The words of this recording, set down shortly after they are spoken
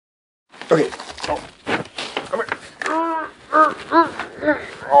Okay. Oh. Come here.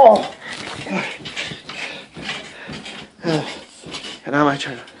 Oh. And now my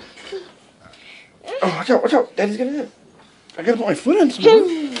turn. Oh, watch out, watch out. Daddy's getting in. I gotta put my foot on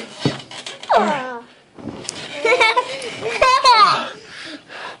something.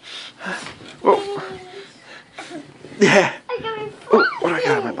 Oh. Yeah. Oh, what do I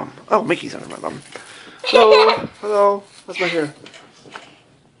got on my bum? Oh, Mickey's under my bum. Hello. Hello. How's my hair?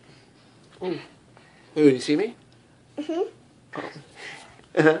 Ooh. Ooh, you see me? Mhm.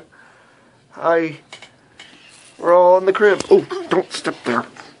 Oh. Hi. We're all in the crib. Oh, don't step there.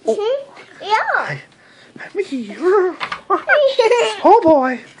 Oh. Yeah. Hi. Hi, Mickey. Oh,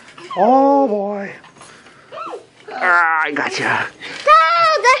 boy. Oh, boy. Ah, I gotcha. Dad,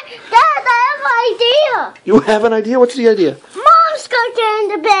 I have an idea. You have an idea? What's the idea? Mom's going to in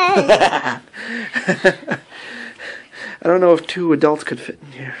the bed. I don't know if 2 adults could fit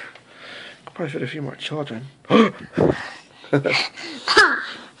in here. Could probably fit a few more children.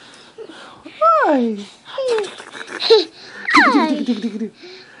 Hi.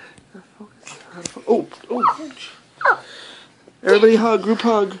 Oh, oh. Everybody hug, group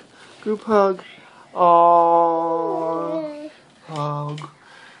hug. Group hug. Aww. Hug.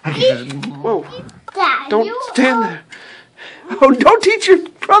 Whoa. Dad, Don't stand there. Oh, don't teach your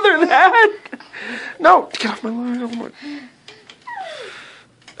brother that. No, get off my line.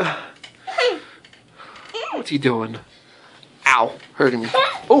 What's he doing? Ow, hurting me.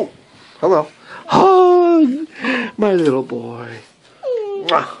 Oh, hello. Hug, my little boy.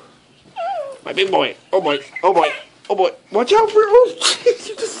 Mwah. My big boy. Oh boy, oh boy, oh boy. Watch out for, oh jeez,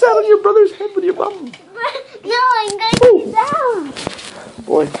 you just sat on your brother's head with your bum. No, I'm going to get down.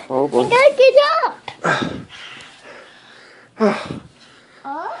 Boy, oh boy. I'm going to get up.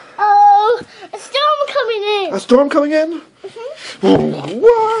 Uh-oh, a storm coming in. A storm coming in? Mm-hmm.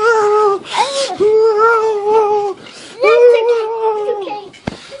 Wow! It's okay.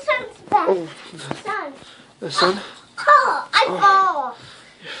 The sun's back. Oh, Sun. the sun? Oh, I fall.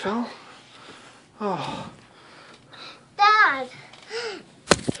 You fell? Oh. Dad.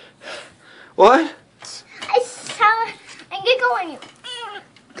 What? I'm going to go on you.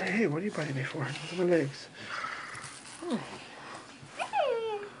 Hey, what are you biting me for? Look at my legs. Oh.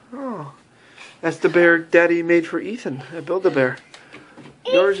 Oh. That's the bear Daddy made for Ethan. I built the bear.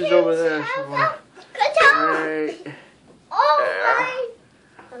 Yours is over there somewhere. Alright.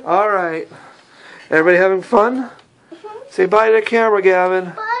 Alright. Everybody having fun? Say bye to the camera,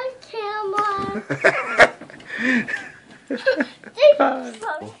 Gavin. Bye, camera. Bye.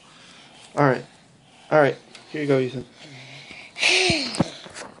 Alright. Alright. Here you go, Ethan.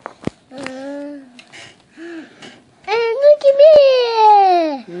 And look at me.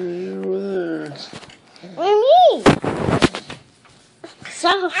 Over there. And me.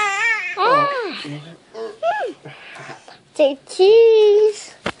 So. Say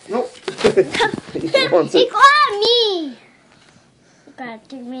cheese. Nope. You got me. You got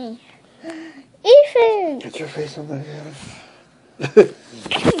to me. Ethan. Get your face on that, Gavin.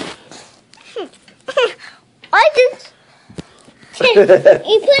 I just. You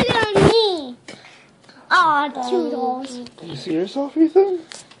put it on me. Aw, toodles. Do you see yourself, Ethan?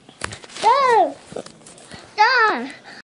 Dad. Dad.